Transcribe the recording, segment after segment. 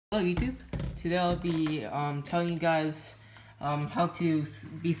Hello YouTube. Today I'll be telling you guys how to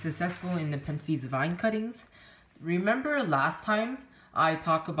be successful in Nepenthes vine cuttings. Remember last time I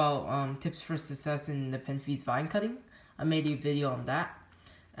talked about tips for success in Nepenthes vine cutting? I made a video on that,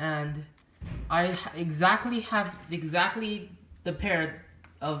 and I have exactly the pair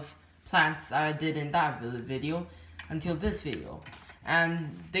of plants I did in that video until this video,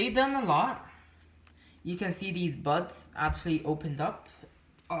 and they done a lot. You can see these buds actually opened up.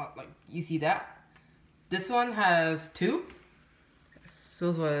 Like you see that. This one has two.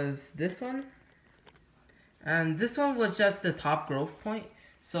 So was this one. And this one was just the top growth point,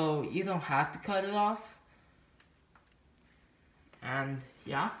 so you don't have to cut it off. And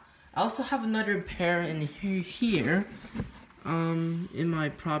yeah, I also have another pair in here in my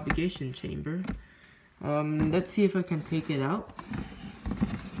propagation chamber. Let's see if I can take it out.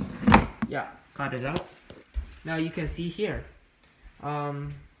 Yeah, got it out. Now you can see here.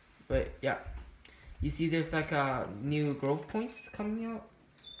 But yeah, you see there's like a new growth points coming out,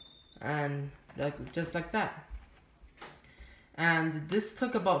 and like just like that. And this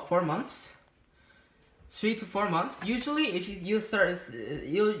took about 4 months, 3 to 4 months. Usually, if you start,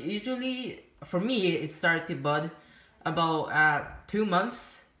 usually for me it started to bud about at 2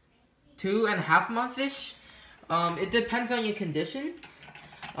 months, 2.5 months ish. It depends on your conditions.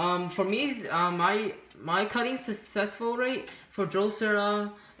 For me, my cutting successful rate for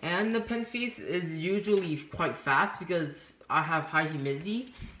Drosera and Nepenthes is usually quite fast because I have high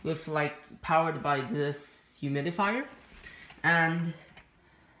humidity with like powered by this humidifier. And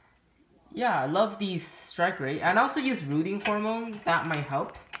yeah, I love these strike rate, and I also use rooting hormone. That might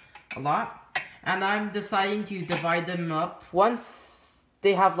help a lot. And I'm deciding to divide them up once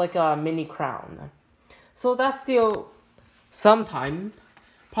they have like a mini crown. So that's still some time,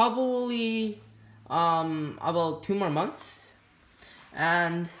 probably about 2 more months,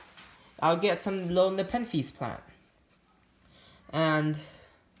 and I'll get some little Nepenthes plant. And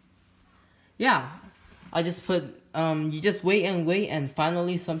yeah, I just put you just wait and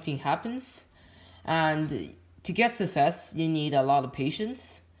finally something happens. And to get success, you need a lot of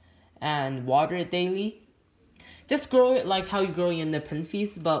patience and water it daily. Just grow it like how you grow your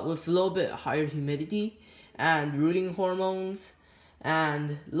Nepenthes, but with a little bit higher humidity and rooting hormones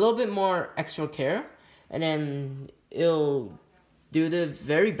and a little bit more extra care, and then it'll do the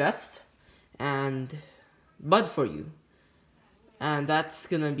very best and bud for you. And that's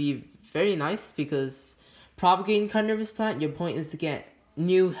gonna be very nice because propagating carnivorous plant, your point is to get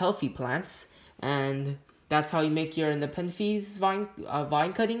new healthy plants, and that's how you make your Nepenthes vine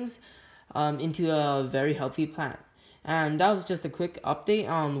cuttings into a very healthy plant. And that was just a quick update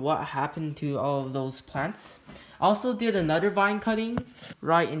on what happened to all of those plants. I also did another vine cutting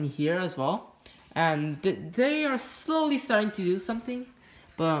right in here as well, and they are slowly starting to do something.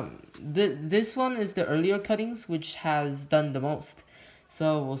 But this one is the earlier cuttings which has done the most.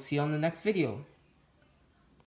 So we'll see you on the next video.